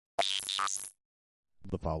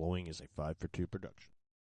The following is a 5 for 2 production.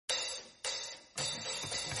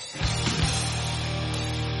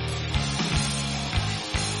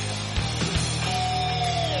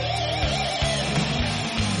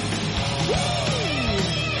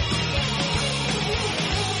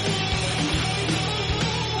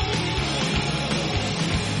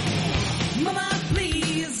 Mama,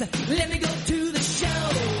 please, let me go to the show.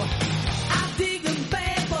 I dig them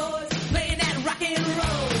bad boys playing that rock and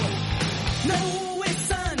roll. No way,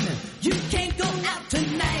 son, you can't go out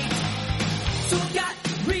tonight. So I got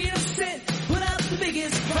real set, put up the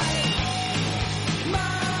biggest fight.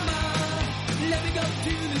 Mama, let me go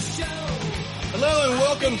to the show. Hello and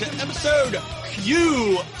welcome to episode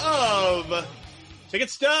Q of Ticket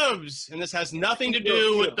Stubs, and this has nothing to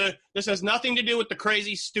do with the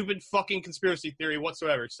crazy, stupid, fucking conspiracy theory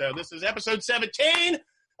whatsoever. So this is episode 17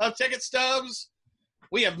 of Ticket Stubs.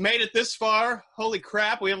 We have made it this far. Holy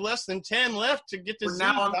crap! We have less than 10 left to get to. We're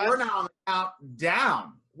now on the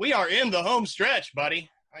countdown. We are in the home stretch, buddy.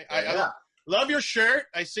 I love your shirt.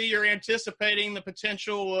 I see you're anticipating the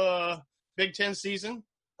potential Big Ten season.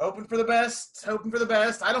 Hoping for the best.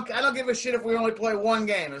 I don't give a shit if we only play one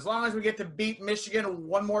game. As long as we get to beat Michigan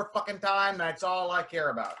one more fucking time, that's all I care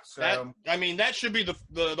about. So that should be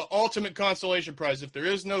the ultimate consolation prize. If there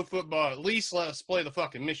is no football, at least let us play the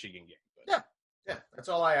fucking Michigan game. Yeah, that's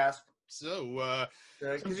all I ask. So,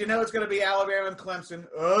 because you know it's going to be Alabama and Clemson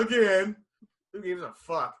again. Who gives a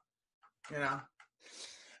fuck? You know.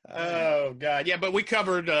 Oh God, yeah, but we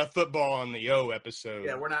covered football on the O episode.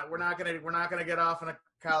 Yeah, we're not gonna get off on a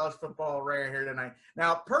college football rant here tonight.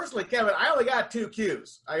 Now, personally, Kevin, I only got 2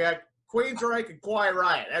 Qs. I got Queensryche and Quiet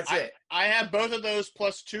Riot. That's it. I have both of those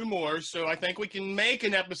plus 2 more, so I think we can make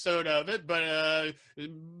an episode of it.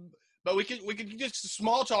 But we could just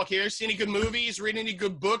small talk here. See any good movies? Read any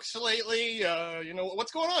good books lately?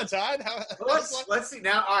 What's going on, Todd? Let's see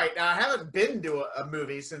now. All right, now I haven't been to a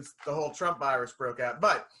movie since the whole Trump virus broke out,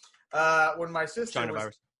 but when my sister China was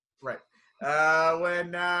virus. right.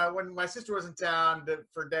 When my sister was in town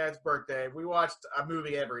for Dad's birthday, we watched a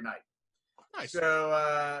movie every night. Nice.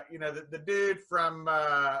 So the dude from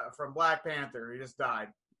Black Panther, he just died.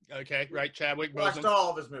 Okay, right, Chadwick Boseman. Watched all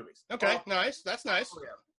of his movies. Okay, nice. That's nice. Oh,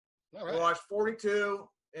 yeah. All right. We watched 42,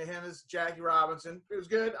 and him as Jackie Robinson. It was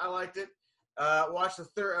good. I liked it. Watched the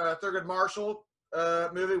Thurgood Marshall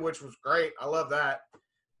movie, which was great. I love that.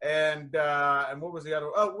 And what was the other?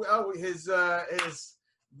 Oh, his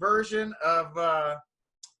version of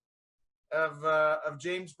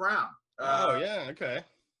James Brown. Okay.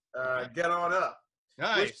 Get On Up.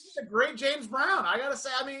 Nice. Which is a great James Brown. I gotta say.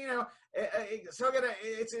 I mean, it's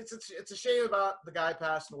a shame about the guy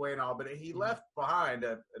passing away and all, but he left behind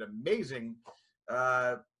an amazing,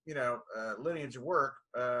 lineage of work.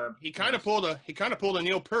 He kind of pulled a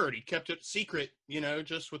Neil Peart. He kept it secret,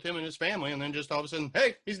 just with him and his family, and then just all of a sudden,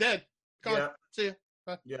 hey, he's dead. Come on, see ya.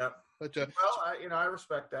 Bye. Yeah. But, I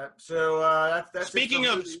respect that. So that's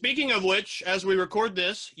speaking of which, as we record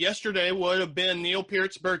this, yesterday would have been Neil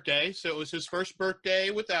Peart's birthday, so it was his first birthday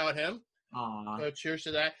without him. So cheers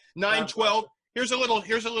to that. 9/12. Here's a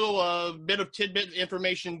little bit of tidbit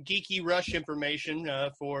information, geeky rush information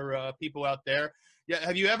for people out there. Yeah,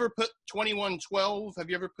 have you ever put 2112? Have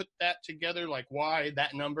you ever put that together? Like, why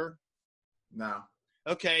that number? No.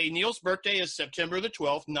 Okay, Neil's birthday is September the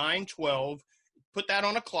 12th, 9/12. Put that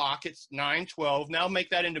on a clock. It's 9/12. Now make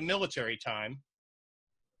that into military time.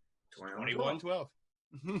 2112.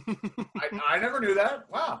 I never knew that.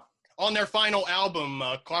 Wow. On their final album,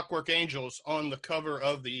 Clockwork Angels, on the cover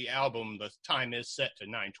of the album, the time is set to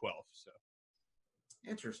 9/12. So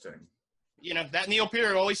interesting. That Neil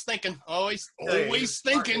Peart, always thinking,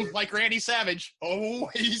 thinking, like Randy Savage,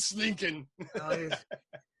 always thinking.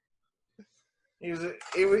 He was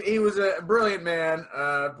a brilliant man,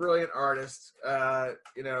 brilliant artist,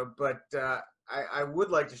 but I would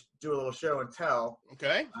like to do a little show and tell.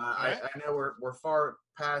 Okay. I know we're far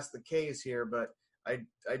past the case here, but I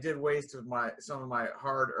did waste some of my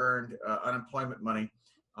hard-earned unemployment money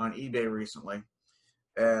on eBay recently.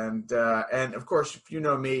 And of course, if you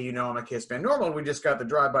know me, you know I'm a Kiss fan. Normally, we just got the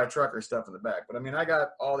drive-by trucker stuff in the back. But, I mean, I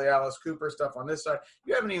got all the Alice Cooper stuff on this side.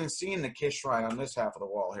 You haven't even seen the Kiss shrine on this half of the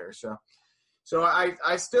wall here. So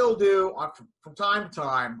I still do, from time to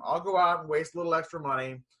time, I'll go out and waste a little extra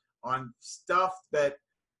money on stuff that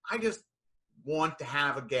I just want to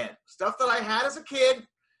have again. Stuff that I had as a kid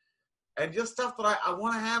and just stuff that I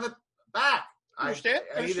want to have it back. I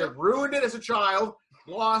either ruined it as a child,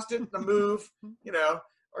 lost it in the move,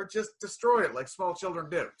 or just destroyed it like small children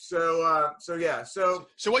do. So yeah. So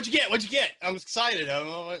what'd you get? I'm excited.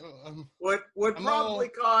 What probably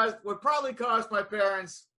caused my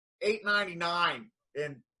parents $8.99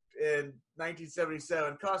 in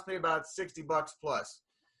 1977. Cost me about $60 plus.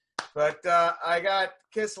 But I got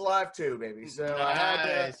Kiss Alive 2, baby. So nice. I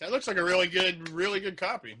had That looks like a really good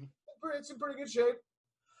copy. It's in pretty good shape.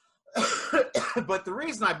 But the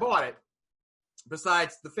reason I bought it,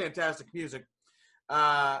 besides the fantastic music,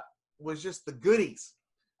 was just the goodies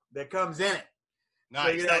that comes in it.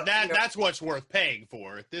 Nice. So, that's what's worth paying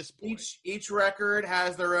for at this point. Each record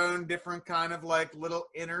has their own different kind of like little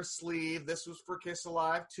inner sleeve. This was for Kiss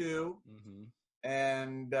Alive 2. Mm-hmm.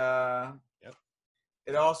 And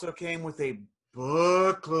it also came with a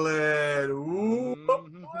booklet. Ooh,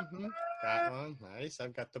 mm-hmm. That one. Nice.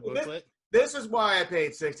 I've got the booklet. This is why I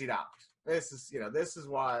paid $60. This is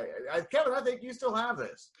why. Kevin, I think you still have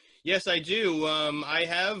this. Yes, I do. I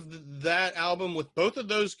have that album with both of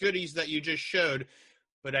those goodies that you just showed,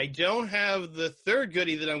 but I don't have the third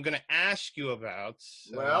goodie that I'm going to ask you about.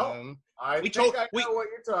 Well, I know what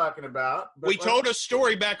you're talking about. We told a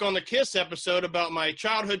story back on the Kiss episode about my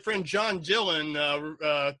childhood friend John Dillon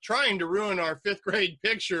trying to ruin our fifth grade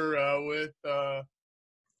picture with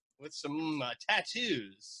some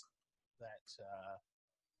tattoos that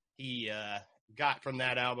he got from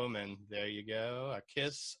that album, and there you go, a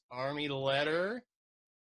Kiss Army letter.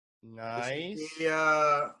 Nice.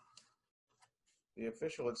 The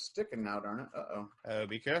official, it's sticking now, darn it. Oh,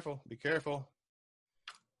 be careful.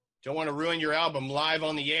 Don't want to ruin your album live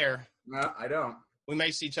on the air. No, I don't. We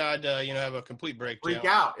may see Todd, have a complete breakdown. Freak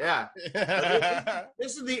out, yeah.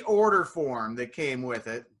 This is the order form that came with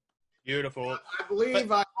it. Beautiful. I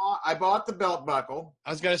believe I bought the belt buckle. I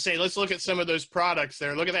was going to say, let's look at some of those products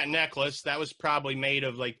there. Look at that necklace. That was probably made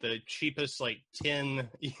of like the cheapest like tin,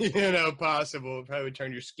 possible. Probably would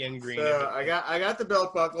turn your skin green. So I got the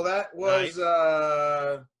belt buckle. That was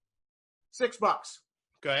nice. $6.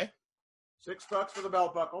 Okay. $6 for the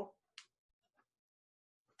belt buckle.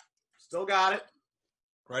 Still got it.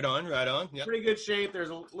 Right on. Yep. Pretty good shape. There's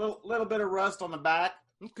a little bit of rust on the back.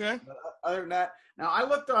 Okay. But other than that, now I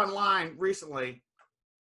looked online recently.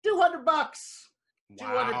 $200. Wow.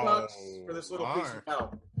 $200 for this little piece of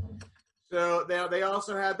metal. So they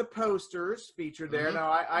also had the posters featured there. Mm-hmm.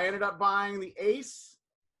 Now I ended up buying the Ace,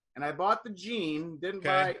 and I bought the Gene. Didn't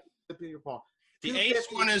buy the Peter Paul. The Ace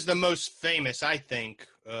one is the most famous, I think.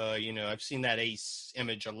 I've seen that Ace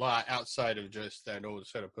image a lot outside of just that old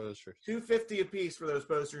set of posters. $250 a piece for those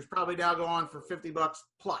posters. Probably now go on for $50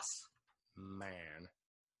 plus. Man.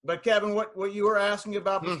 But Kevin, what you were asking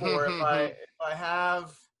about before, if I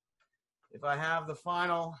have the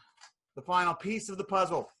final piece of the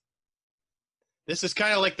puzzle. This is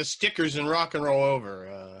kind of like the stickers in Rock and Roll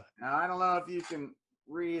Over. Now I don't know if you can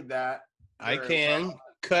read that. I can. Well.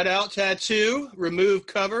 Cut out tattoo, remove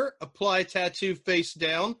cover, apply tattoo face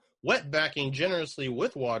down, wet backing generously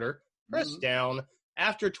with water, press down.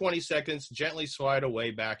 After 20 seconds, gently slide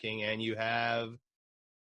away backing, and you have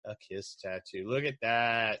a Kiss tattoo. Look at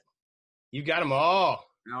that. You got them all.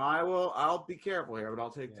 Now I'll be careful here, but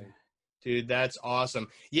I'll take two. Dude, that's awesome.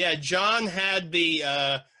 Yeah, John had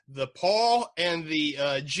the Paul and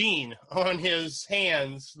the Gene on his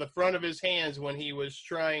hands, the front of his hands, when he was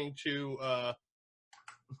trying to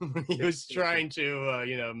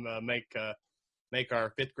make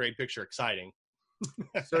our fifth grade picture exciting.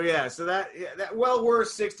 So that well worth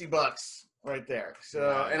 $60 right there.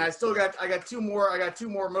 So and I got two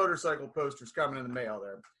more motorcycle posters coming in the mail.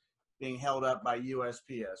 They're being held up by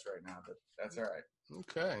USPS right now, but that's all right.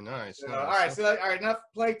 Okay, nice. So, all right, all right, enough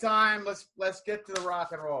playtime. Let's get to the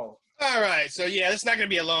rock and roll. All right, so it's not going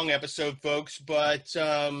to be a long episode, folks, but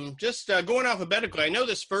just going alphabetically, I know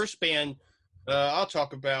this first band I'll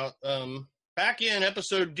talk about. Back in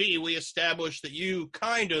episode D, we established that you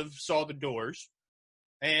kind of saw the Doors.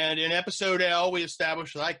 And in episode L, we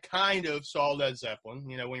established that I kind of saw Led Zeppelin,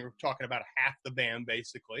 when you were talking about half the band,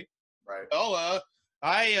 basically. Right. Well,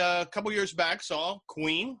 I, a couple years back, saw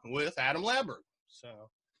Queen with Adam Lambert.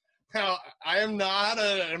 So, now, I am not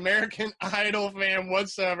an American Idol fan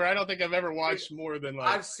whatsoever. I don't think I've ever watched more than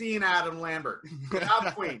I've seen Adam Lambert.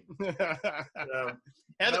 Not Queen. So,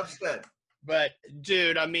 enough said. But,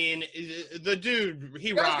 dude, I mean, the dude,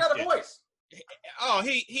 he rocked it. He's got a voice. Oh,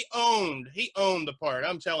 he owned the part.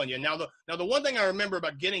 I'm telling you. Now the one thing I remember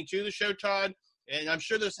about getting to the show, Todd, and I'm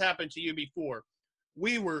sure this happened to you before,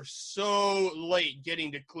 we were so late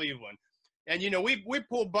getting to Cleveland, and we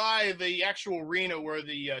pulled by the actual arena where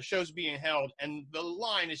the show's being held, and the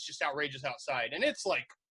line is just outrageous outside, and it's like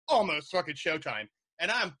almost fucking showtime,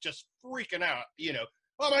 and I'm just freaking out,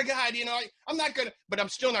 Oh my God, I'm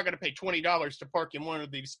still not gonna pay $20 to park in one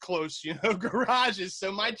of these close, garages.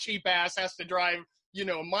 So my cheap ass has to drive,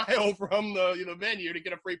 a mile from the venue to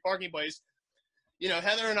get a free parking place.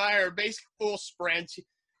 Heather and I are basically full sprint.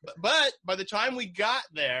 But by the time we got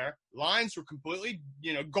there, lines were completely,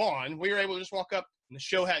 gone. We were able to just walk up, and the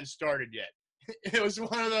show hadn't started yet. It was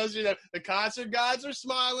one of those, the concert gods are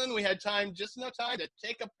smiling. We had just enough time to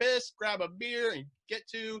take a piss, grab a beer, and get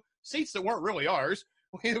to seats that weren't really ours.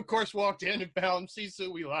 We, of course, walked in and found seats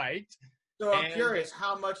that we liked. So I'm curious,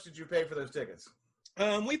 how much did you pay for those tickets?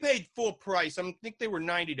 We paid full price. I think they were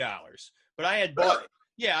 $90. But I had bought,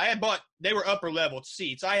 they were upper level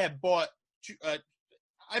seats. I had bought,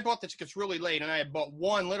 I bought the tickets really late, and I had bought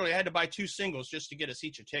one. Literally, I had to buy 2 singles just to get us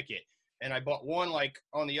each a ticket. And I bought one like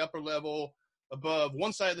on the upper level above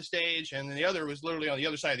one side of the stage, and then the other was literally on the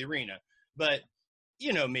other side of the arena. But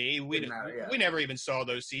you know me, we never even saw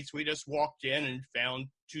those seats. We just walked in and found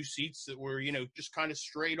 2 seats that were, just kind of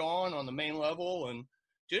straight on the main level. And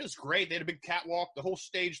dude, it was great. They had a big catwalk. The whole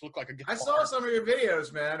stage looked like a guitar. I saw some of your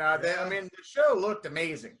videos, man. The show looked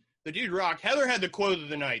amazing. The dude rocked. Heather had the quote of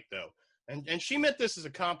the night, though. And she meant this as a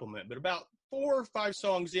compliment, but about 4 or 5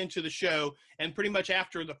 songs into the show, and pretty much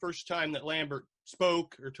after the first time that Lambert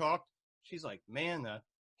spoke or talked, she's like, man,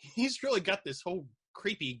 he's really got this whole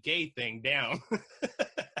creepy gay thing down.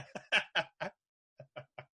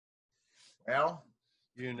 Well,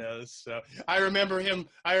 so I remember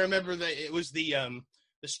that it was the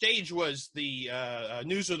stage was the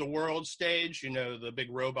News of the World stage, the big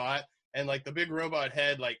robot, and like the big robot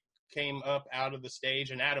head like came up out of the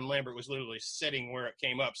stage, and Adam Lambert was literally sitting where it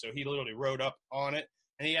came up, so he literally rode up on it,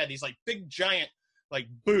 and he had these like big giant like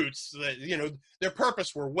boots that their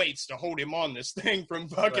purpose were weights to hold him on this thing from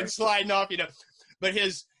fucking sliding off, but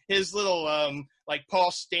his little like Paul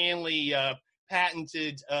Stanley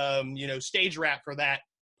patented stage rap for that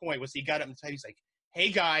point was he got up and said, he's like,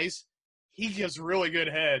 hey guys, he gives really good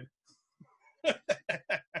head.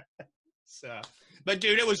 So, but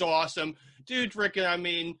dude, it was awesome, dude. Freaking, I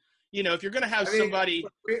mean, if you're gonna have somebody,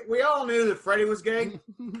 we all knew that Freddie was gay.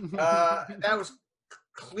 That was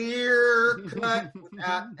clear cut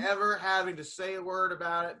without ever having to say a word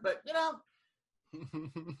about it. But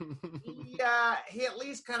he at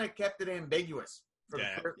least kind of kept it ambiguous for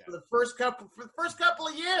the first couple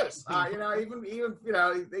of years. Even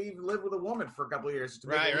they even lived with a woman for a couple of years.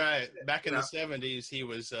 Right. Back in the 70s, he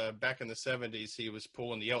was he was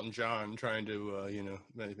pulling the Elton John, trying to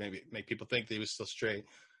maybe make people think that he was still straight.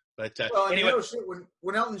 But anyway,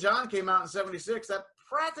 when Elton John came out in '76, that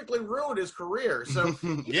practically ruined his career. So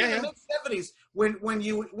in the mid-70s, when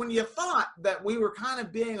you thought that we were kind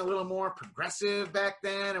of being a little more progressive back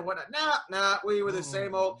then and whatnot, nah, we were the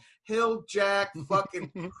same old hill jack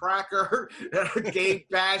fucking cracker, gay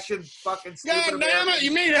fashion fucking. God damn it!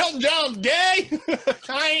 You mean Elton John's gay?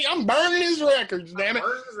 I'm burning his records. Damn it!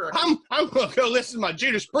 I'm gonna go listen to my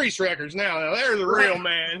Judas Priest records now. Now they're the real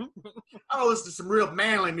man. I'll listen to some real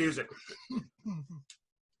manly music.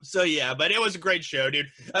 So, yeah, but it was a great show, dude.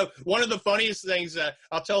 One of the funniest things,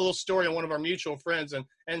 I'll tell a little story on one of our mutual friends.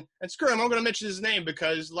 And screw him, I'm going to mention his name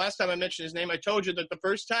because last time I mentioned his name, I told you that the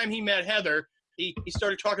first time he met Heather, he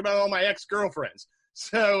started talking about all my ex-girlfriends.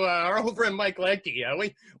 So our old friend Mike Leckie,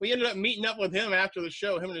 we ended up meeting up with him after the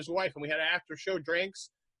show, him and his wife, and we had after-show drinks.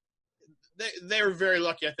 They were very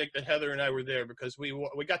lucky, I think, that Heather and I were there because we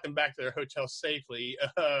got them back to their hotel safely.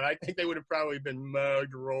 I think they would have probably been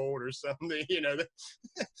mugged, rolled, or something. Too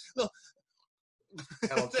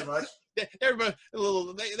much. Everybody,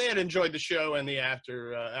 they had enjoyed the show and the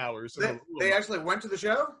after hours. They actually went to the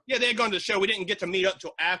show? Yeah, they had gone to the show. We didn't get to meet up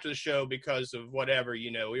till after the show because of whatever, we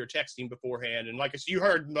were texting beforehand. And like you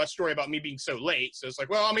heard my story about me being so late. So it's like,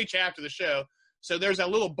 well, I'll meet you after the show. So there's a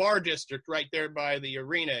little bar district right there by the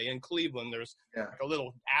arena in Cleveland. There's like a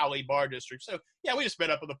little alley bar district. So, yeah, we just met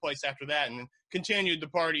up at the place after that and continued the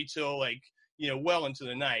party till well into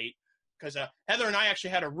the night. Because Heather and I actually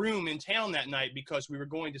had a room in town that night because we were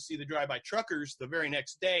going to see the Drive-By Truckers the very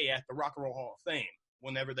next day at the Rock and Roll Hall of Fame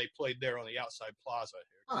whenever they played there on the outside plaza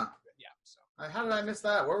here. Huh. Yeah. So. How did I miss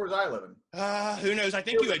that? Where was I living? Who knows? I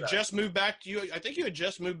think you had just moved back to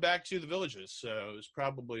the Villages, so it was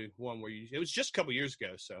probably one where it was just a couple years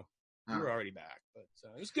ago, so you were already back. But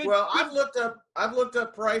it was good. Well, I've looked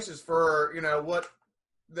up prices for what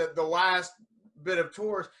the last bit of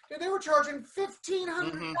tours. Dude, they were charging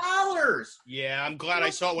 $1,500. Yeah, I'm glad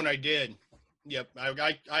I saw it when I did. Yep,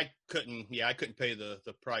 I couldn't pay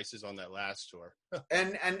the prices on that last tour.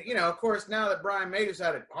 and of course, now that Brian May just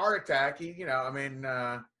had a heart attack,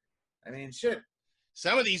 shit.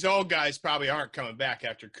 Some of these old guys probably aren't coming back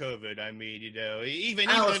after COVID. I mean,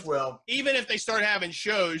 even if they start having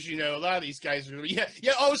shows, a lot of these guys are,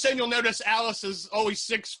 all of a sudden you'll notice Alice is always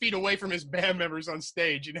 6 feet away from his band members on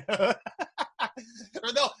stage, or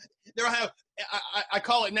they'll have I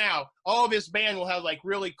call it now. All of his band will have like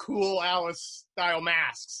really cool Alice style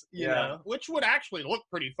masks, you know, which would actually look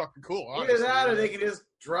pretty fucking cool. Either that, or they can just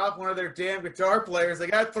drop one of their damn guitar players. They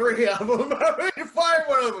got 3 of them. Fire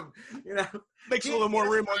one of them. You know, makes a little more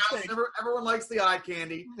room on stage. Everyone likes the eye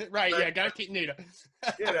candy, right? Yeah, gotta keep Nita.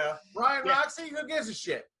 You know, Ryan Roxy, who gives a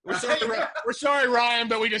shit? We're sorry, Ryan,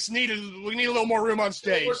 but we need a little more room on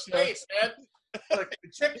stage. More space, man. Look, the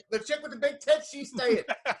chick with the big tits, she's staying.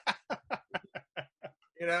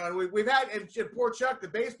 You know, and we've had and poor Chuck, the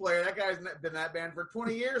bass player. That guy's been in that band for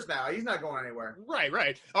 20 years now. He's not going anywhere.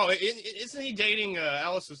 Right. Oh, isn't he dating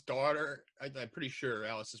Alice's daughter? I'm pretty sure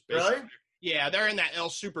Alice's bass. Really? Player. Yeah, they're in that El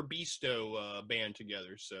Super Beasto band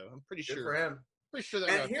together. So I'm pretty sure. Good for him. Pretty sure.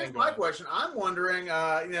 And here's my question: I'm wondering,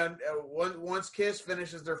 once Kiss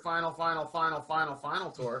finishes their final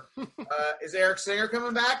tour, is Eric Singer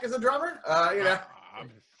coming back as a drummer?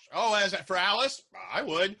 As for Alice, I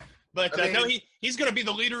would. But no, he's going to be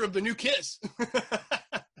the leader of the new Kiss.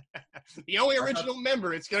 The only original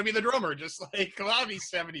member. It's going to be the drummer, just like Lavi's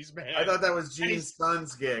 70s band. I thought that was Gene's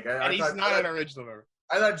son's gig. He's not an original member.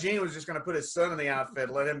 I thought Gene was just going to put his son in the outfit,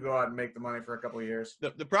 let him go out and make the money for a couple of years.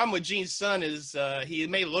 The problem with Gene's son is he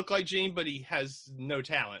may look like Gene, but he has no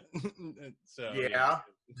talent. So yeah.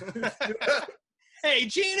 Hey,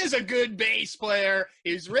 Gene is a good bass player.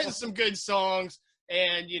 He's written some good songs.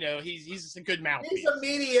 And, you know, he's a good mouthpiece. He's a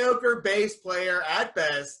mediocre bass player at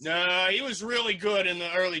best. No, he was really good in the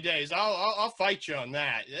early days. I'll fight you on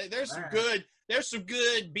that. There's some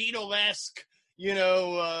good Beatle-esque, you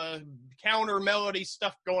know, counter melody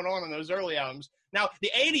stuff going on in those early albums. Now,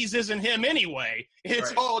 the 80s isn't him anyway.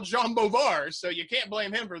 It's all Jean Beauvoir, so you can't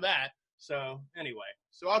blame him for that. So, anyway.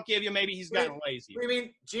 So I'll give you maybe he's gotten lazy. What do you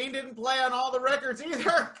mean Gene didn't play on all the records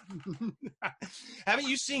either? Haven't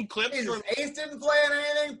you seen clips from Ace didn't play on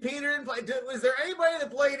anything? Peter didn't play. Was there anybody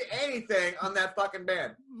that played anything on that fucking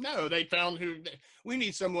band? No, they found we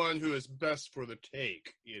need someone who is best for the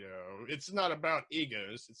take. You know, it's not about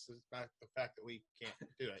egos. It's about the fact that we can't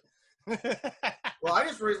do it. Well, I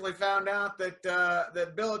just recently found out that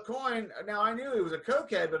Bill Aucoin. Now I knew he was a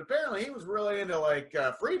cokehead, but apparently he was really into like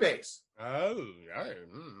freebase. Oh, I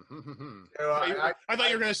thought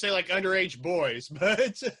you were going to say like underage boys,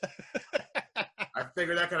 but I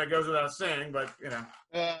figured that kind of goes without saying. But you know.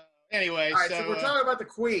 Anyway, all right, so we're talking about the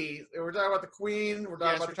Queen. We're talking about the Queen. We're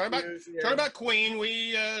talking talking about Queen.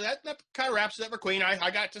 We that kind of wraps it up for Queen. I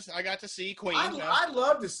got to see Queen. I'd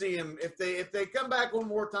love to see him if they come back one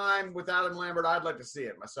more time with Adam Lambert. I'd like to see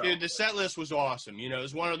it myself. Dude, the set list was awesome. You know, it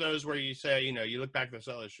was one of those where you say, you know, you look back at the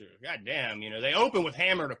set list, God damn, you know, they open with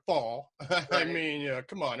Hammer to Fall. Right. I mean,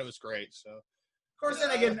 come on, it was great. So, of course,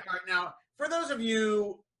 then again, all right, now for those of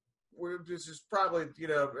you, this is probably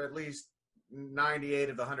at least 98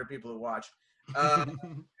 of the 100 people who watch. For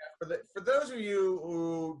those of you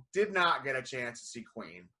who did not get a chance to see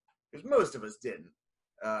Queen, because most of us didn't,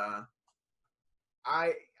 I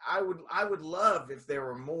would love if there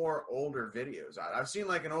were more older videos. I've seen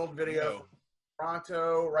like an old video from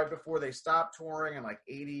Toronto right before they stopped touring in like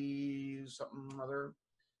 80 something other,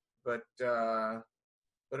 but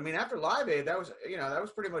I mean, after Live Aid, that was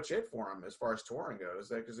pretty much it for them as far as touring goes.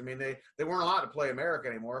 Because I mean, they weren't allowed to play America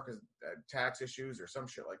anymore because tax issues or some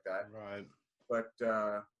shit like that. Right. But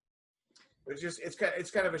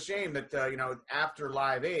it's kind of a shame that after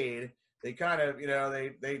Live Aid, they kind of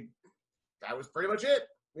they that was pretty much it.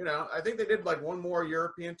 You know, I think they did like one more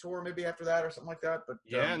European tour maybe after that or something like that. But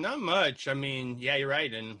not much. I mean, yeah, you're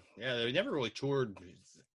right, and they never really toured.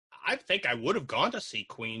 I think I would have gone to see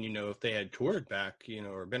Queen, if they had toured back,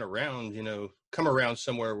 or been around, come around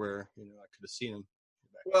somewhere where, I could have seen them.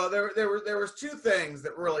 Well, there was two things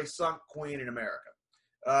that really sunk Queen in America.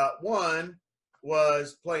 One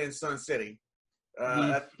was playing Sun City.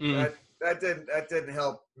 That didn't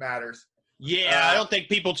help matters. Yeah, I don't think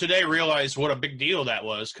people today realize what a big deal that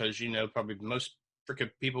was because, probably most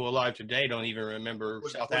freaking people alive today don't even remember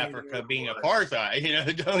South Africa being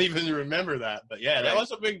apartheid. Don't even remember that. But yeah, that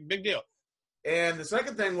was a big deal. And the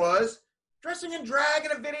second thing was dressing in drag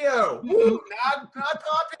in a video. Not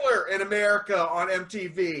popular in America on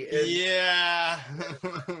MTV. Yeah.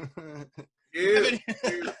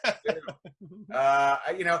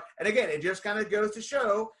 And again, it just kind of goes to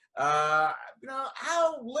show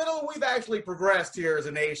how little we've actually progressed here as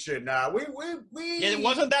a nation. It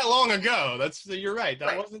wasn't that long ago. You're right.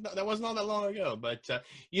 That wasn't all that long ago. But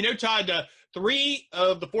Todd, 3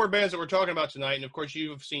 of the 4 bands that we're talking about tonight, and of course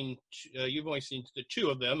you've only seen the 2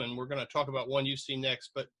 of them, and we're going to talk about one you've seen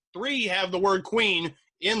next. But 3 have the word Queen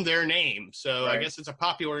in their name. So Right. I guess it's a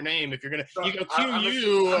popular name. If you're going to, So you go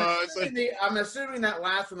I'm assuming that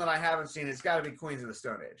last one that I haven't seen, it's got to be Queens of the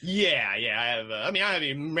Stone Age. Yeah. I have, I have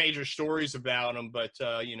any major stories about them, but,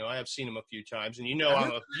 I have seen them a few times, and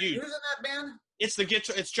I'm a huge. Who's in that band?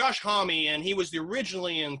 It's Josh Homme, and he was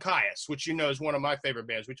originally in Caius, which is one of my favorite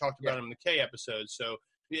bands. We talked about him in the K episode. So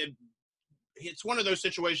it's one of those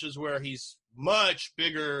situations where he's much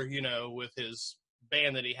bigger, with his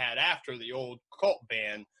band that he had after the old cult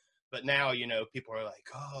band. But now, people are like,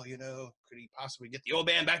 oh, could he possibly get the old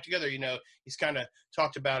band back together? He's kind of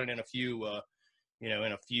talked about it in a few,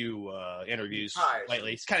 interviews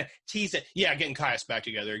lately. He's kind of teased it. Yeah, getting Caius back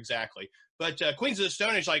together, exactly. But Queens of the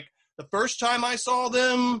Stone Age, like, the first time I saw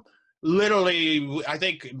them, literally, I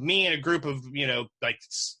think me and a group of, like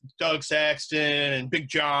Doug Saxton and Big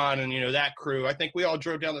John and, that crew, I think we all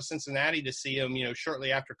drove down to Cincinnati to see them,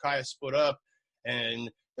 shortly after Caius split up. And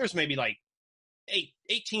there's maybe like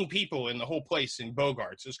 18 people in the whole place in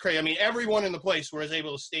Bogarts. It's crazy. I mean, everyone in the place was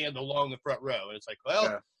able to stand along the front row. And it's like,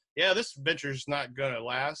 well, yeah this adventure's not going to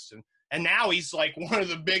last. And now he's like one of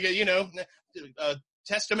the biggest,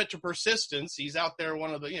 testament to persistence. He's out there,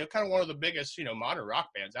 one of the, kind of one of the biggest, modern rock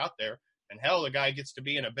bands out there. And hell, the guy gets to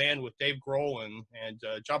be in a band with Dave Grohl and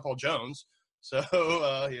John Paul Jones. So,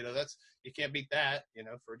 that's, you can't beat that,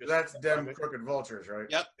 for just. That's them Crooked Vultures, right?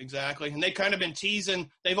 Yep, exactly. And they've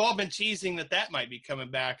all been teasing that might be coming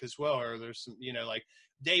back as well. Or there's some, like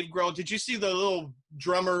Dave Grohl. Did you see the little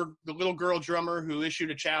girl drummer who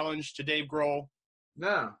issued a challenge to Dave Grohl?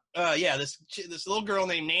 No. Yeah, this little girl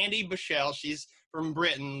named Nandi Bushell. She's from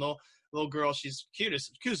Britain. Little girl. She's cute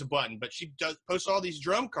as a button, but she posts all these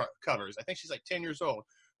drum covers. I think she's like 10 years old.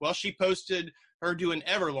 Well, she posted her doing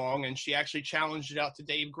Everlong, and she actually challenged it out to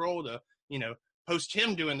Dave Grohl to, post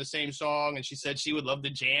him doing the same song. And she said she would love to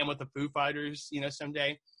jam with the Foo Fighters,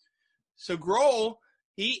 someday. So Grohl,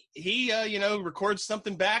 he records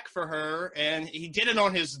something back for her, and he did it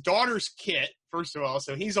on his daughter's kit, first of all.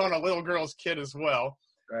 So he's on a little girl's kit as well.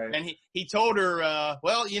 Right. And he told her,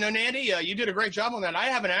 well, Nandi, you did a great job on that. I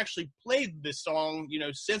haven't actually played this song,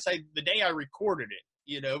 since the day I recorded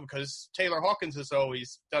it, because Taylor Hawkins has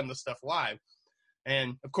always done the stuff live.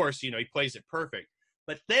 And, of course, he plays it perfect.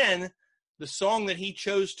 But then the song that he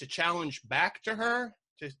chose to challenge back to her,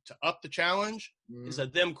 to up the challenge, is a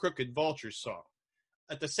Them Crooked Vultures song.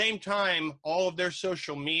 At the same time, all of their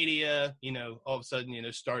social media, all of a sudden,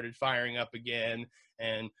 started firing up again.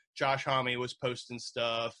 And Josh Homme was posting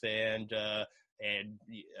stuff, and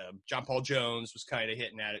John Paul Jones was kind of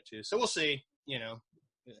hitting at it too. So we'll see,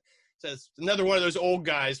 So it's another one of those old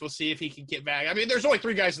guys. We'll see if he can get back. I mean, there's only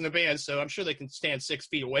 3 guys in the band, so I'm sure they can stand 6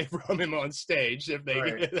 feet away from him on stage if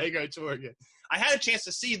they go tour again. I had a chance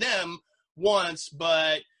to see them once,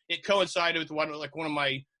 but it coincided with one of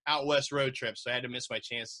my out west road trips, so I had to miss my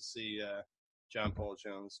chance to see John Paul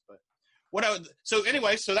Jones. But so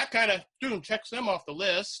that kind of checks them off the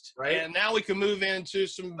list, right? And now we can move into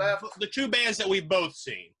the 2 bands that we've both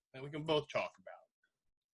seen that we can both talk about.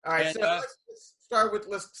 All right, and, so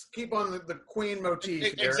let's keep on the Queen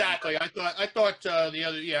motif. Exactly. I thought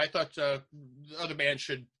the other band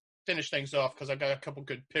should finish things off because I got a couple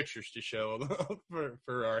good pictures to show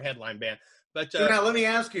for our headline band. But so now let me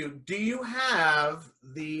ask you: do you have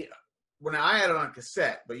when I had it on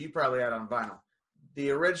cassette, but you probably had it on vinyl,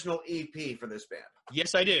 the original EP for this band?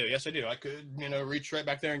 Yes, I do. I could reach right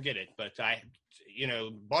back there and get it, but I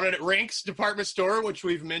bought it at Rink's department store, which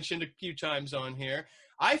we've mentioned a few times on here.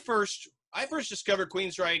 I first discovered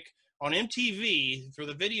Queensryche on MTV for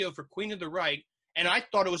the video for Queen of the Reich, and I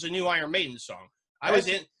thought it was a new Iron Maiden song.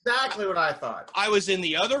 Exactly what I thought. I was in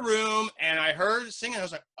the other room, and I heard it singing. I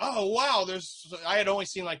was like, oh, wow. I had only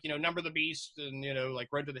seen, Number of the Beast and,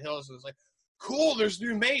 Run to the Hills. And I was like, cool, there's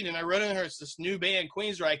new Maiden. And I run in there, it's this new band,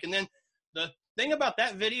 Queensryche. And then the thing about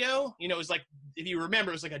that video, it was like, if you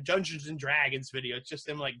remember, it was like a Dungeons and Dragons video. It's just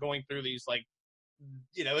them, going through these,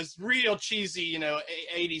 it's real cheesy,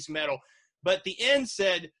 80s metal. But the end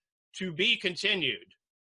said, to be continued.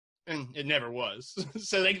 And it never was.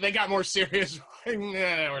 So they got more serious.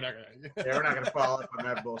 We're not gonna follow up on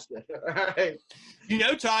that bullshit. Right.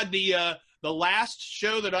 Todd, the last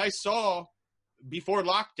show that I saw before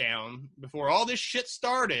lockdown, before all this shit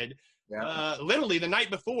started, literally the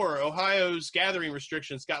night before, Ohio's gathering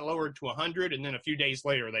restrictions got lowered to 100, and then a few days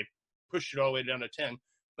later they pushed it all the way down to 10.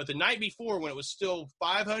 But the night before, when it was still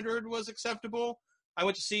 500 was acceptable, I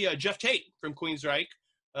went to see Jeff Tate from Queensryche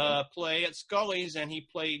play at Scully's, and he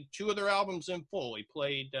played 2 of their albums in full. He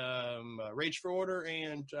played Rage for Order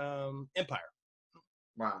and Empire.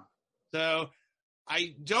 Wow. So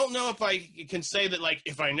I don't know if I can say that, like,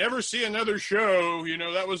 if I never see another show,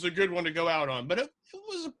 that was a good one to go out on. But it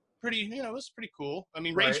was a pretty, it was pretty cool. I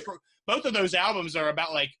mean, Right. both of those albums are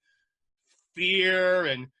about, like, fear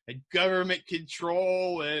and government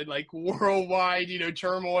control and, like, worldwide,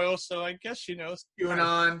 turmoil. So I guess, it's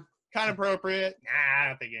QAnon. kind of appropriate. Nah, I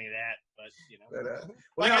don't think any of that. But, But,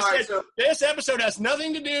 like I said, so, this episode has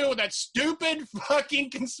nothing to do with that stupid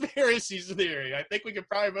fucking conspiracy theory. I think we could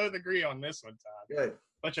probably both agree on this one, Todd. good.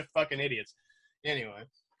 Bunch of fucking idiots. Anyway.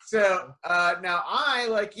 So now I,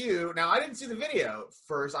 like you, I didn't see the video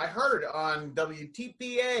first. I heard it on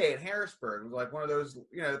WTPA in Harrisburg. It was like one of those,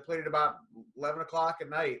 they played it about 11 o'clock at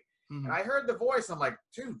night. Mm-hmm. And I heard the voice. I'm like,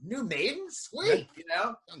 dude, New Maiden? Sweet,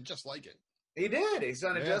 Sounds just like it. He did. He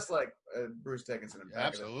sounded just like Bruce Dickinson.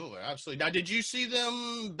 Absolutely. Now, did you see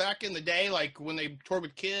them back in the day, like when they toured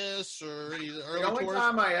with Kiss or any of the early The only tours?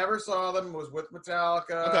 time I ever saw them was with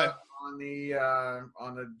Metallica. Okay. On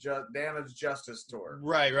the Damaged Justice tour.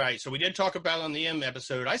 Right. So we did talk about it on the M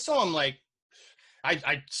episode. I saw them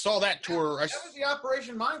I saw that tour. That was the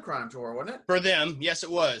Operation Mindcrime tour, wasn't it? For them, yes,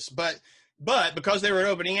 it was. But because they were an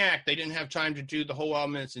opening act, they didn't have time to do the whole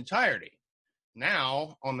album in its entirety.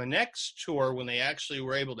 Now, on the next tour, when they actually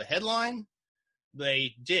were able to headline,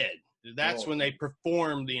 they did. That's when they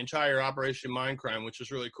performed the entire Operation Mindcrime, which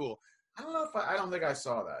was really cool. I don't know if I don't think I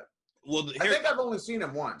saw that. Well, I think I've only seen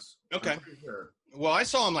him once. Okay. I'm pretty sure. Well, I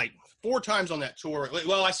saw him like 4 times on that tour.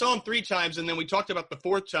 Well, I saw him 3 times, and then we talked about the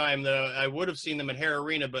 4th time. I would have seen them at Hare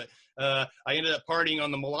Arena, but I ended up partying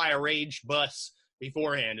on the Malaya Rage bus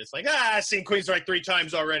beforehand. It's like, I've seen Queensryche 3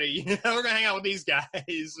 times already. We're going to hang out with these guys.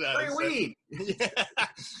 Free weed. Yeah.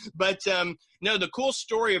 But, no, the cool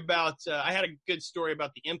story about I had a good story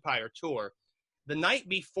about the Empire tour. The night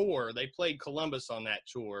before they played Columbus on that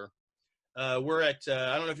tour, we're at,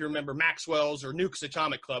 I don't know if you remember Maxwell's or Nuke's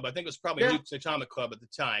Atomic Club. I think it was probably Nuke's Atomic Club at the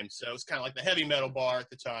time. So it was kind of like the heavy metal bar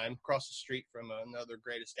at the time, across the street from another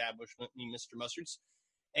great establishment, Mr. Mustard's.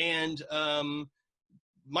 And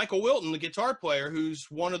Michael Wilton, the guitar player, who's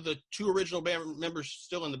one of the 2 original band members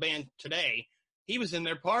still in the band today, he was in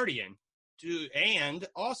there partying. And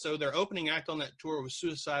also their opening act on that tour was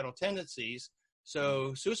Suicidal Tendencies.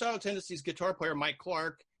 So Suicidal Tendencies guitar player Mike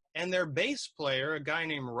Clark and their bass player, a guy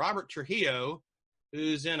named Robert Trujillo,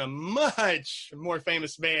 who's in a much more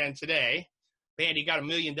famous band today. Band he got $1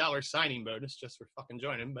 million signing bonus just for fucking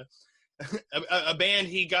joining, but a band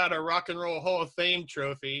he got a Rock and Roll Hall of Fame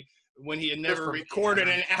trophy when he had never recorded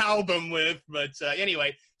an album with. But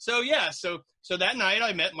anyway, so that night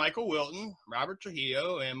I met Michael Wilton, Robert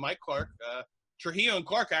Trujillo, and Mike Clark. Trujillo and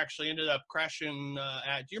Clark actually ended up crashing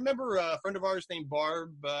at. Do you remember a friend of ours named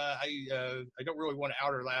Barb? I don't really want to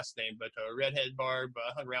out her last name, but redhead Barb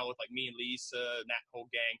hung around with like me and Lisa and that whole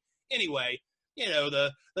gang. Anyway,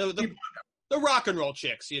 the rock and roll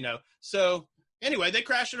chicks, So anyway, they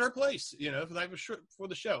crashed at her place, for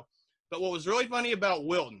the show. But what was really funny about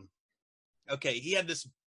Wilton, okay, he had this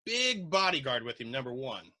big bodyguard with him, number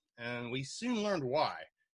one, and we soon learned why.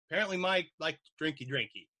 Apparently, Mike liked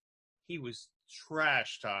drinky. He was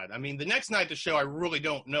trash, Todd. I mean, the next night of the show, I really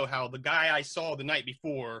don't know how the guy I saw the night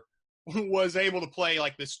before was able to play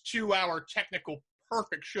like this 2-hour technical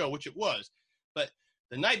perfect show, which it was. But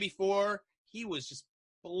the night before, he was just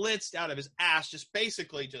blitzed out of his ass, just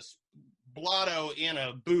basically just blotto in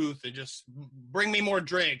a booth and just bring me more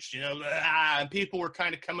drinks, and people were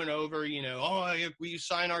kind of coming over, oh, will you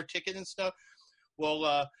sign our ticket and stuff?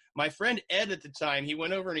 Well, my friend Ed at the time, he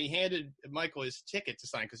went over and he handed Michael his ticket to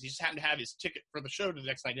sign because he just happened to have his ticket for the show the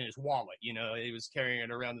next night in his wallet. He was carrying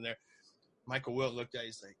it around in there. Michael Wilt looked at it,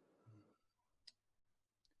 he's like,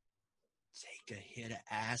 take a hit of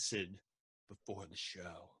acid before the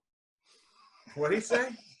show. What'd he say?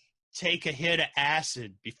 Take a hit of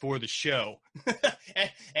acid before the show.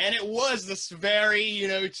 and it was this very,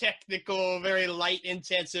 technical, very light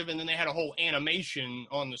intensive. And then they had a whole animation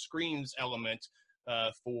on the screens element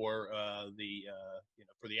for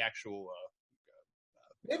the actual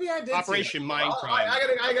maybe I did Operation Mindcrime.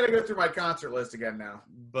 I gotta go through my concert list again now.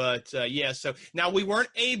 But so now we weren't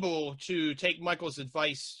able to take Michael's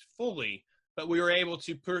advice fully, but we were able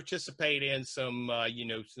to participate in some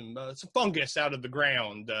fungus out of the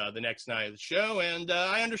ground the next night of the show, and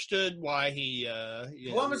I understood why he.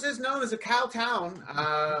 Columbus is known as a cow town.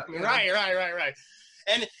 Right.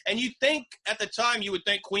 And you think at the time you would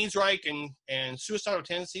think Queensryche and Suicidal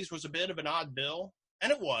Tendencies was a bit of an odd bill,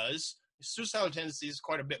 and it was. Suicidal Tendencies is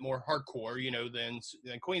quite a bit more hardcore, than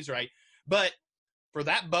Queensryche, but for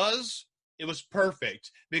that buzz, it was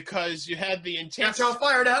perfect because you had the intense, all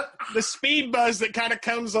fired up, the speed buzz that kind of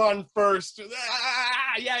comes on first.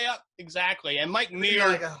 Yeah, exactly. And Mike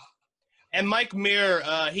Neer, And Mike Muir,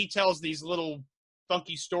 he tells these little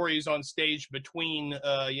funky stories on stage between,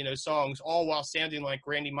 songs, all while sounding like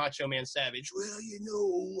Randy Macho Man Savage. Well,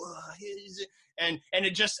 and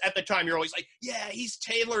it just, at the time, you're always like, yeah, he's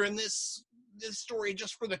tailoring this story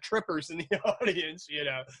just for the trippers in the audience,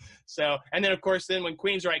 So, and then, of course, when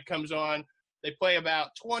Queensryche comes on, they play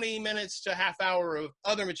about 20 minutes to half hour of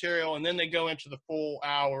other material, and then they go into the full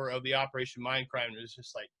hour of the Operation Mindcrime, and it's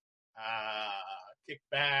just like, kick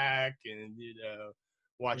back and,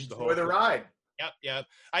 watch the whole Enjoy the ride. Yep.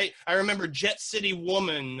 I remember Jet City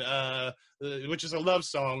Woman, which is a love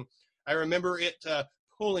song. I remember it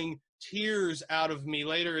pulling tears out of me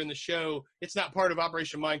later in the show. It's not part of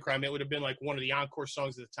Operation Mindcrime. It would have been like one of the encore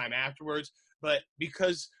songs at the time afterwards. But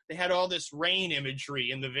because they had all this rain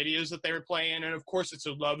imagery in the videos that they were playing, and of course it's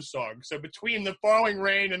a love song. So between the falling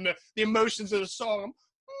rain and the emotions of the song,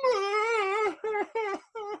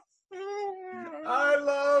 I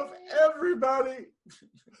love everybody.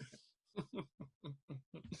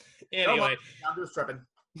 Anyway, I'm just tripping.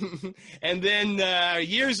 And then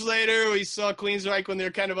years later, we saw Queensryche when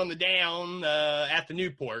they're kind of on the down at the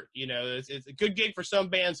Newport. It's a good gig for some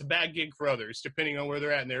bands, a bad gig for others, depending on where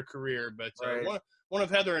they're at in their career. But right. one of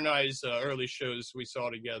Heather and I's early shows we saw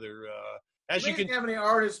together. As you can, how many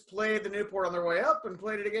artists played the Newport on their way up and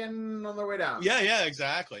played it again on their way down? Yeah,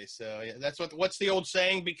 exactly. So that's what's the old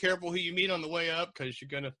saying? Be careful who you meet on the way up, because you're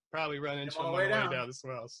gonna probably run into them on the way down as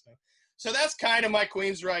well. So that's kind of my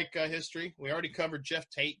Queensryche history. We already covered Jeff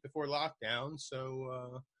Tate before lockdown.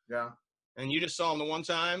 So yeah. And you just saw him the one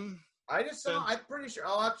time? I just saw. I'm pretty sure.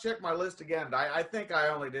 I'll have to check my list again. I think I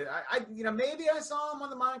only did. Maybe I saw him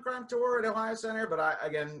on the Mindcrime tour at Ohio Center. But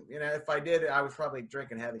if I did, I was probably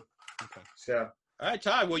drinking heavy. Okay. So. All right,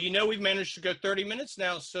 Todd. Well, we've managed to go 30 minutes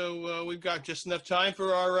now, so we've got just enough time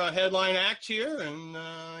for our headline act here, and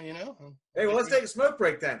Hey, well, let's take a smoke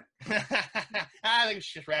break then. I think we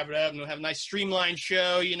should just wrap it up, and we'll have a nice streamlined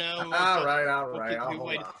show. All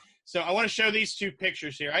right. So I want to show these two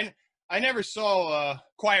pictures here. I never saw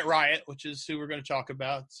Quiet Riot, which is who we're going to talk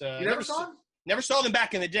about. You never saw them? Never saw them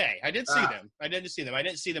back in the day. I did see them. I didn't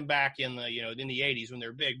see them back in the in the 80s when they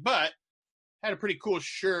were big, but had a pretty cool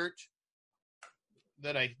shirt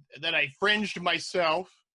that I fringed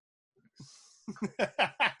myself.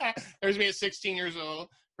 There's me at 16 years old,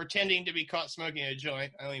 pretending to be caught smoking a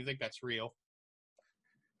joint. I don't even think that's real.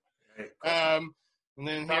 And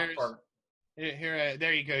then here,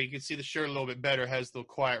 there you go. You can see the shirt a little bit better. Has the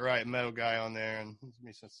Quiet Riot metal guy on there, and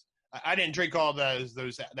I didn't drink all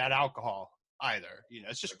that alcohol either.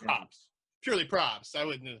 It's just props, purely props. I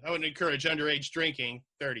wouldn't encourage underage drinking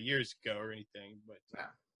 30 years ago or anything, but. Yeah.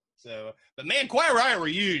 So, but man, Quiet Riot were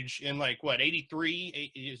huge in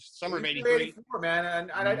 83, summer of 83. 84, man.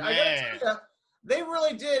 And I gotta tell you, they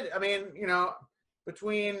really did. I mean,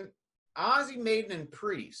 between Ozzy, Maiden, and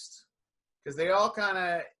Priest, because they all kind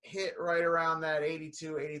of hit right around that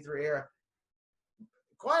 82, 83 era.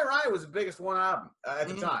 Quiet Riot was the biggest one album at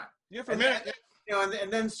the time. Yeah, for a minute.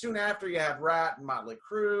 And then soon after you had Rat and Motley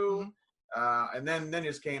Crue, and then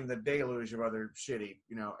just came the deluge of other shitty,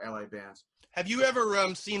 LA bands. Have you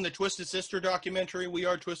ever seen the Twisted Sister documentary, We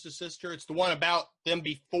Are Twisted Sister? It's the one about them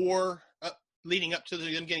before, leading up to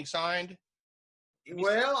them getting signed.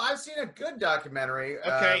 Well, I've seen a good documentary.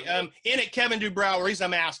 Okay, in it, Kevin DuBrow, the reason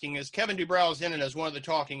I'm asking is Kevin DuBrow is in it as one of the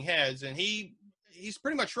talking heads, and he's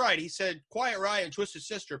pretty much right. He said Quiet Riot and Twisted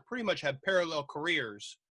Sister pretty much have parallel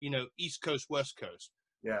careers, East Coast, West Coast.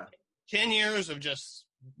 Yeah. 10 years of just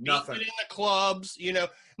nothing in the clubs,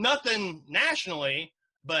 nothing nationally,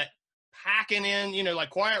 but packing in,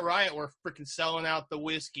 like Quiet Riot were freaking selling out the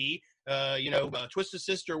whiskey. Twisted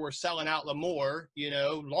Sister were selling out L'Amour,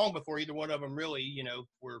 long before either one of them really,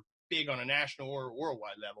 were big on a national or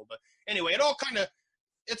worldwide level. But anyway,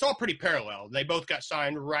 it's all pretty parallel. They both got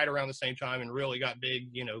signed right around the same time and really got big,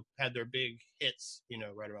 had their big hits,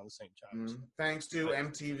 right around the same time. Mm-hmm. Thanks to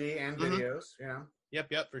MTV and videos,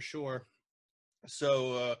 Yep, for sure.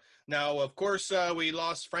 So now, of course, we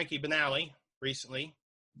lost Frankie Banali recently.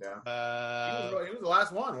 Yeah, he was the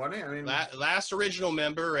last one, wasn't he? I mean, last original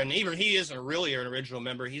member, and even he isn't really an original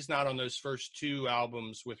member. He's not on those first two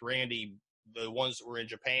albums with Randy, the ones that were in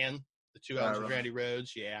Japan, the two albums with Randy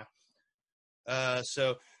Rhoads. Yeah.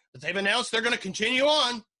 So but they've announced they're going to continue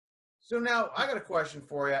on. So now I got a question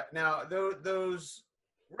for you. Now those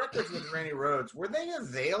records with Randy Rhoads, were they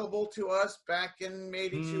available to us back in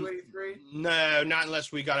 82, 83? No, not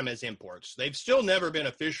unless we got them as imports. They've still never been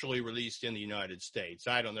officially released in the United States.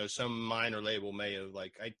 I don't know. Some minor label may have,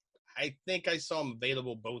 I think I saw them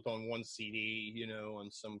available both on one CD, on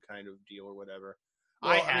some kind of deal or whatever.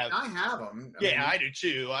 Well, I have them. I do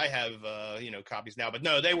too. I have copies now, but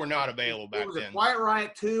no, they were not available back then. Quiet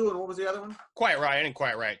Riot 2, and what was the other one? Quiet Riot and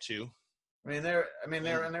Quiet Riot 2. They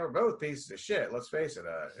were both pieces of shit. Let's face it.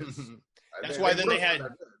 That's why then they had.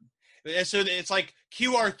 So it's like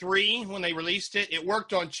QR3 when they released it. It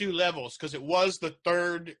worked on two levels because it was the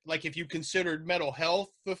third. Like if you considered Metal Health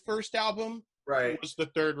the first album, right? It was the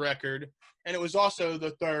third record, and it was also the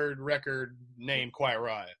third record named Quiet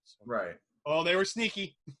Riot. So, right. Oh, they were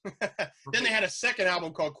sneaky. Then they had a second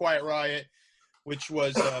album called Quiet Riot, which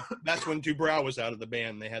was that's when Dubrow was out of the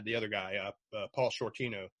band. They had the other guy, Paul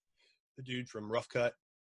Shortino, the dude from Rough Cut.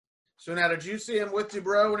 So now, did you see him with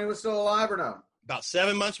Dubrow when he was still alive or no? About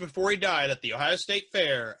 7 months before he died at the Ohio State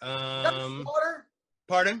Fair. Slaughter?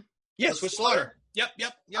 Pardon? Yes, with Slaughter. Yep.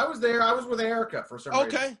 I was there. I was with Erica for some reason.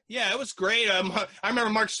 Okay, yeah, it was great. I remember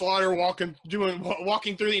Mark Slaughter walking through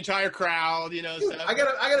the entire crowd. Dude, I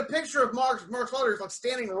got a picture of Mark Slaughter like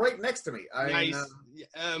standing right next to me. Nice.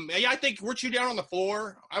 I think weren't you down on the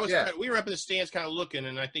floor? I was. Yeah. We were up in the stands, kind of looking,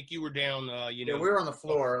 and I think you were down. Yeah, we were on the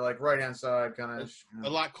floor, like right hand side, kind of. A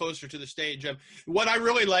lot closer to the stage. What I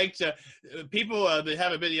really liked, people that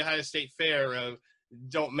haven't been to the Ohio State Fair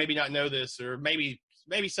don't maybe not know this, or maybe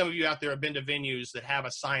some of you out there have been to venues that have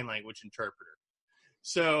a sign language interpreter.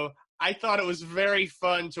 So I thought it was very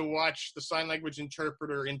fun to watch the sign language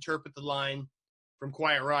interpreter interpret the line from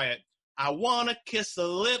Quiet Riot. I want to kiss the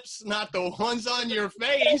lips, not the ones on your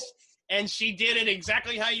face. And she did it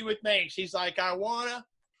exactly how you would think. She's like, I want to,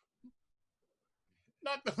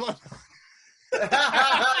 not the one.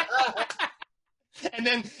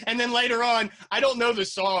 And then later on, I don't know the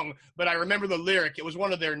song, but I remember the lyric. It was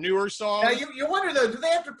one of their newer songs. Now you wonder though, do they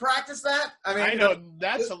have to practice that? I mean, I know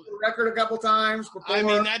that's a record a couple times before. I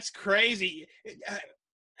mean, that's crazy.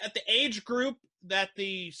 At the age group that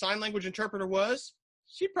the sign language interpreter was,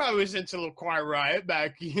 she probably was into a little Quiet Riot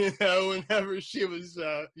back, whenever she was,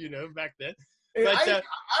 back then. But I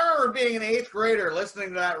remember being an 8th grader listening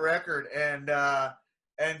to that record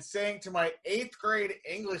and saying to my 8th grade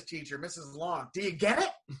English teacher, Mrs. Long, do you get it?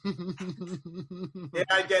 Yeah,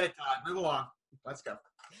 I get it, Todd. Move along. Let's go.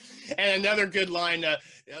 And another good line,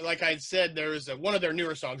 like I said, there was one of their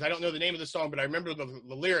newer songs. I don't know the name of the song, but I remember the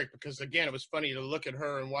lyric because, again, it was funny to look at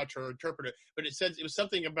her and watch her interpret it. But it was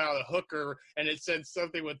something about a hooker, and it said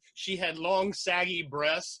something with, she had long, saggy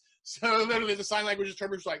breasts. So literally the sign language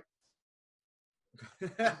interpreter was like,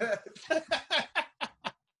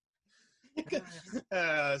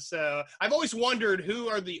 so I've always wondered who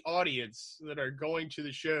are the audience that are going to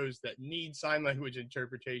the shows that need sign language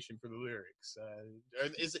interpretation for the lyrics.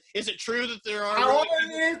 Is it true that there are? I want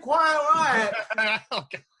to Quiet Riot. Oh,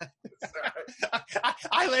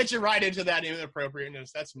 I let you right into that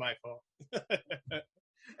inappropriateness. That's my fault.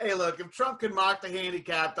 Hey, look, if Trump can mock the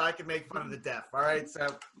handicapped, I can make fun of the deaf. All right, so.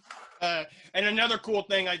 And another cool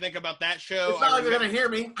thing I think about that show. It's not like they're gonna hear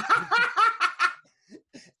me.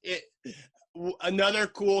 Another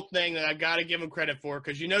cool thing that I've got to give him credit for,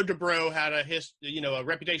 because Dubrow had a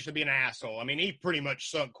reputation of being an asshole. I mean, he pretty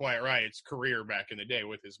much sunk Quiet Riot's career back in the day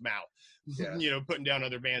with his mouth, yeah. Putting down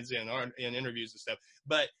other bands in interviews and stuff.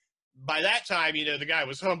 But by that time, the guy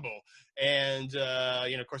was humble, and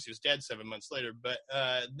of course he was dead 7 months later. But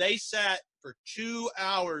they sat for 2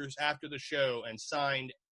 hours after the show and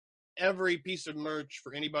signed every piece of merch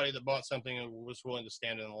for anybody that bought something and was willing to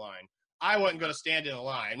stand in the line. I wasn't going to stand in a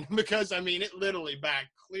line because, it literally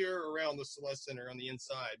backed clear around the Celeste Center on the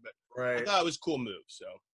inside. But right. I thought it was a cool move. So,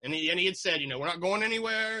 and he had said, we're not going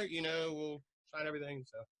anywhere. We'll sign everything.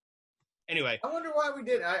 So, anyway. I wonder why we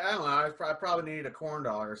did. I don't know. I probably needed a corn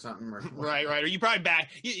dog or something. Right. Or you probably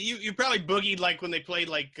you probably boogied like when they played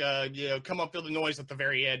Come On Feel the Noise at the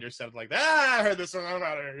very end or something like that. I heard this one. I'm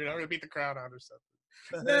out of here. To beat the crowd out or something.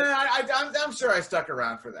 I'm sure I stuck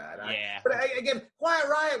around for that. Yeah. But again, Quiet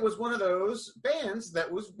Riot was one of those bands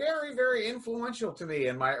that was very, very influential to me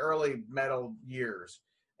in my early metal years.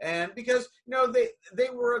 And because, they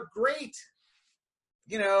were a great,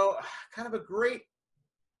 kind of a great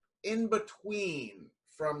in-between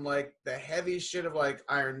from, the heavy shit of,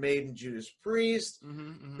 Iron Maiden, Judas Priest,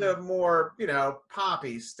 the more,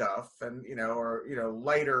 poppy stuff and, or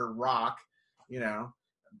lighter rock,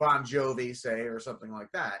 Bon Jovi, say, or something like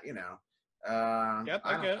that, Yep,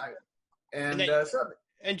 okay.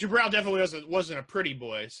 And Dubrow definitely wasn't a pretty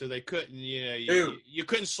boy, so they couldn't, you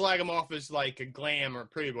couldn't slag him off as like a glam or a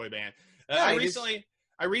pretty boy band. I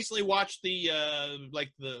recently watched the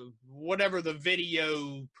whatever the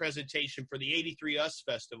video presentation for the 83 US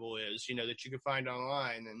Festival is, that you can find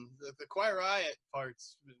online, and the Quiet Riot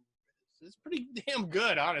parts. It's pretty damn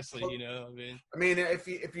good, honestly.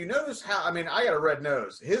 If you notice how, I got a red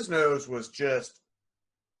nose. His nose was just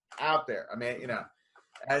out there. I mean,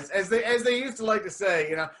 as they used to like to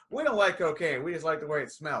say, we don't like cocaine. We just like the way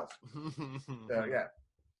it smells. So yeah.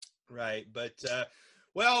 Right, but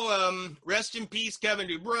rest in peace, Kevin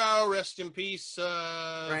Dubrow. Rest in peace,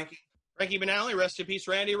 Frankie Banali. Rest in peace,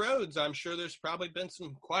 Randy Rhoads. I'm sure there's probably been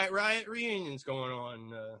some Quiet Riot reunions going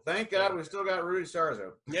on. Thank God we still got Rudy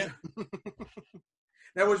Sarzo. Yeah.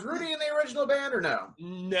 Now, was Rudy in the original band or no?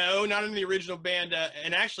 No, not in the original band.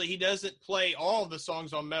 And actually, he doesn't play all of the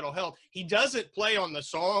songs on Metal Health. He doesn't play on the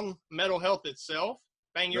song Metal Health itself,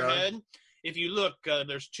 Bang Your Head. If you look,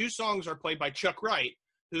 there's 2 songs are played by Chuck Wright,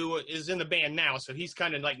 who is in the band now. So he's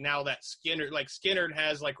kind of like now that Skynyrd, like Skynyrd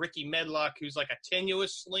has like Ricky Medlock, who's like a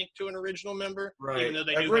tenuous link to an original member. Right. Even though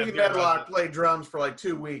they Ricky Medlock played drums for like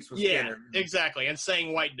 2 weeks with Skynyrd. Exactly. And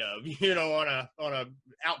sang White Dove, on a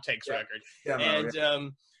outtakes record.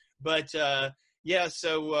 Yeah,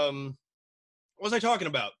 so what was I talking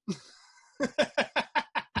about?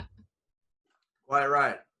 Quiet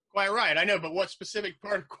Riot. Quiet Riot, I know, but what specific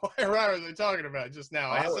part of Quiet Riot are they talking about just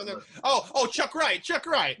now? Chuck Wright,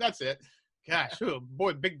 that's it. Gosh,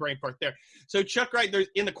 boy, big brain part there. So Chuck Wright, there's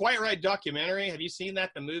in the Quiet Riot documentary. Have you seen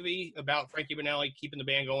that? The movie about Frankie Banali keeping the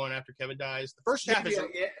band going after Kevin dies. The first half is,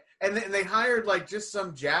 and they hired like just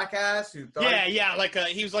some jackass who thought, like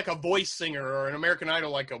he was like a voice singer or an American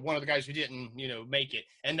Idol, like one of the guys who didn't, make it.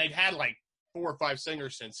 And they've had like 4 or 5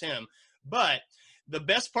 singers since him, but. The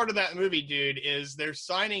best part of that movie, dude, is they're at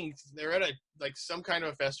some kind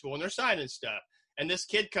of a festival and they're signing stuff. And this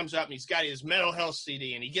kid comes up and he's got his Metal Health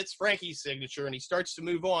CD and he gets Frankie's signature and he starts to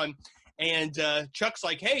move on. And Chuck's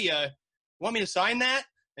like, hey, want me to sign that?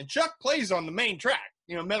 And Chuck plays on the main track,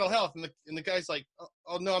 Metal Health. And the guy's like,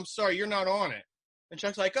 oh, no, I'm sorry, you're not on it. And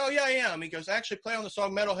Chuck's like, oh, yeah, I am. He goes, I actually play on the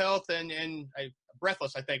song Metal Health and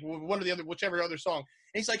Breathless, I think, one of the other, whichever other song.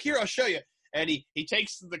 And he's like, here, I'll show you. And he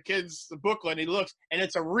takes the booklet and he looks, and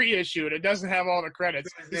it's a reissue and it doesn't have all the credits.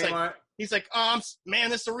 He's like, oh, man,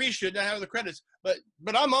 this is a reissue. It doesn't have the credits, but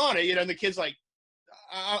I'm on it, And the kid's like,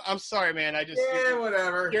 I'm sorry, man.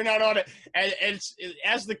 Whatever. You're not on it. And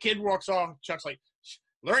as the kid walks off, Chuck's like,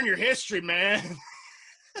 learn your history, man.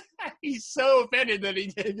 He's so offended that he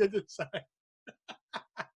didn't get to sign.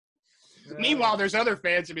 Meanwhile, there's other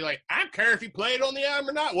fans that be like, I don't care if you played on the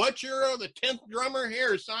album or not. What's your the 10th drummer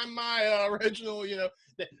here? Sign my original,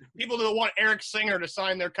 people that want Eric Singer to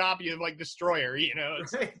sign their copy of like Destroyer,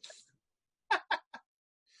 Right.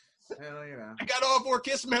 I got all 4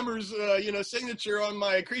 Kiss members, signature on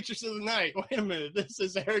my Creatures of the Night. Wait a minute, this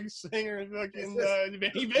is Eric Singer fucking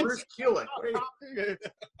Bruce Kulick.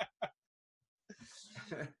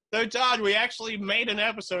 So Todd, we actually made an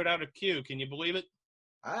episode out of Q. Can you believe it?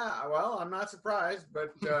 Well, I'm not surprised,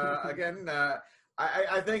 but again,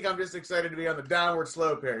 I think I'm just excited to be on the downward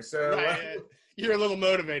slope here. So you're a little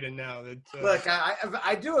motivated now. Look,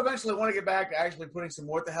 I do eventually want to get back to actually putting some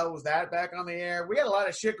 "What the hell was that" back on the air. We got a lot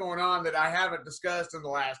of shit going on that I haven't discussed in the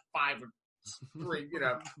last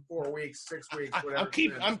 4 weeks, 6 weeks, whatever.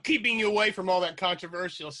 I'm keeping you away from all that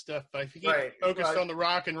controversial stuff. I keep focused on the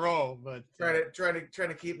rock and roll, but trying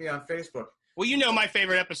to keep me on Facebook. Well, my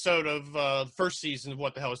favorite episode of the first season of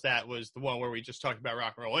What the Hell Is That was the one where we just talked about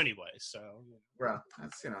rock and roll anyway. So, well,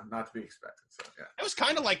 that's not to be expected. So, yeah. It was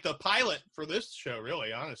kind of like the pilot for this show,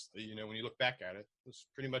 really. Honestly, when you look back at it, it was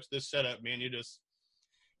pretty much this setup, man. You just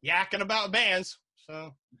yakking about bands.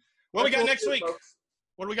 So, what do we got next week? Folks.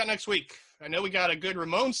 What do we got next week? I know we got a good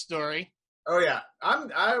Ramones story. Oh yeah,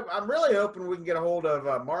 I'm really hoping we can get a hold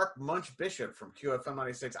of Mark Munch Bishop from QFM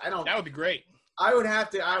 96. That would be great. I would have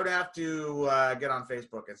to get on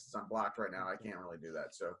Facebook since I'm blocked right now. I can't really do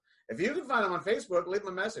that. So if you can find him on Facebook, leave him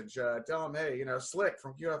a message. Tell him, hey, Slick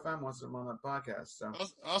from QFM wants him on the podcast. So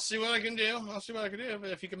I'll see what I can do.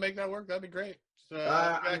 If you can make that work, that'd be great. So,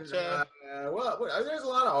 there's a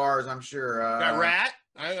lot of R's, I'm sure. Got Rat.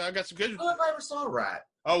 I got some good. I don't know if I ever saw Rat.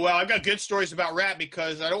 Oh well, I've got good stories about Rat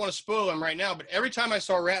because I don't want to spoil them right now. But every time I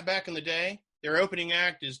saw Rat back in the day, their opening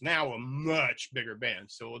act is now a much bigger band.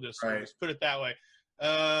 So we'll just put it that way.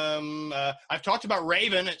 I've talked about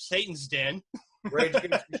Raven at Satan's Den. Rage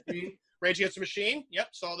Against the Machine. Rage Against the Machine. Yep,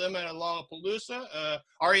 saw them at Lollapalooza.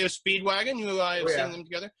 REO Speedwagon, who I have seen them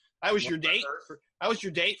together. I was your date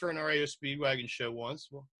for an REO Speedwagon show once.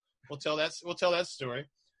 We'll tell that story.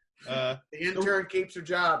 The intern keeps her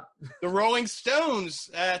job. The Rolling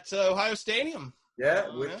Stones at Ohio Stadium.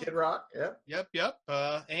 Yeah, with Kid Rock. Yep.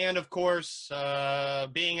 And of course,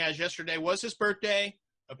 being as yesterday was his birthday,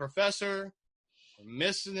 a professor. We're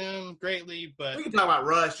missing him greatly, but we can talk about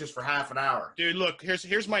Rush just for half an hour. Dude, look,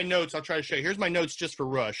 here's my notes. I'll try to show you. Here's my notes just for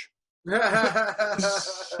Rush.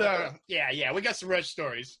 So, yeah, we got some Rush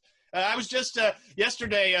stories. I was just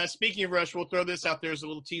yesterday, speaking of Rush, we'll throw this out there as a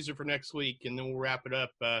little teaser for next week, and then we'll wrap it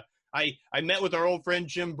up. I met with our old friend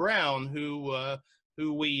Jim Brown, who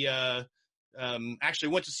we actually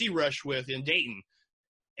went to see Rush with in Dayton.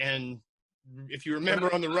 And if you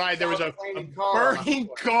remember on the ride, there was a burning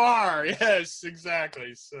car. Yes,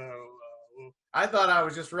 exactly. So I thought I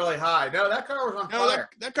was just really high. No, that car was on fire.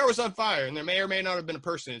 That car was on fire, and there may or may not have been a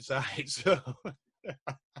person inside. So it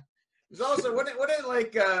was also wasn't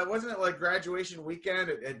it like graduation weekend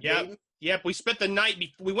at Dayton? Yep. We spent the night.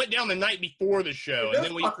 We went down the night before the show, and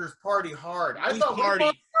then fuckers party hard. I thought we partied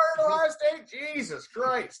hard at Ohio State. Jesus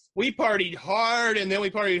Christ! We partied hard, and then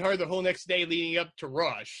we partied hard the whole next day leading up to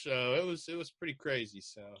Rush. So it was pretty crazy.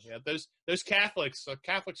 So yeah, those Catholics,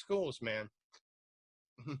 Catholic schools, man.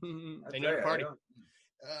 They know to party.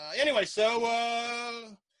 Anyway,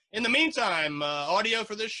 so in the meantime, audio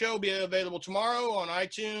for this show will be available tomorrow on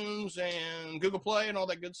iTunes and Google Play and all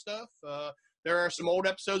that good stuff. There are some old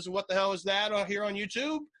episodes of What the Hell Is That here on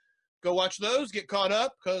YouTube. Go watch those, get caught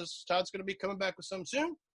up, because Todd's going to be coming back with some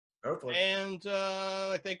soon. Hopefully. And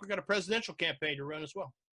I think we've got a presidential campaign to run as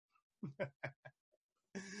well.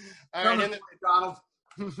 All right, Donald.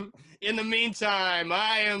 In the meantime,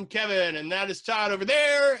 I am Kevin, and that is Todd over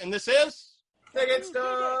there, and this is Ticket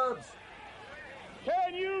Stubs.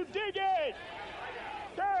 Can you dig it?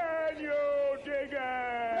 Can you dig it?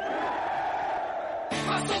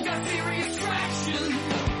 I still got serious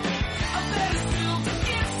traction.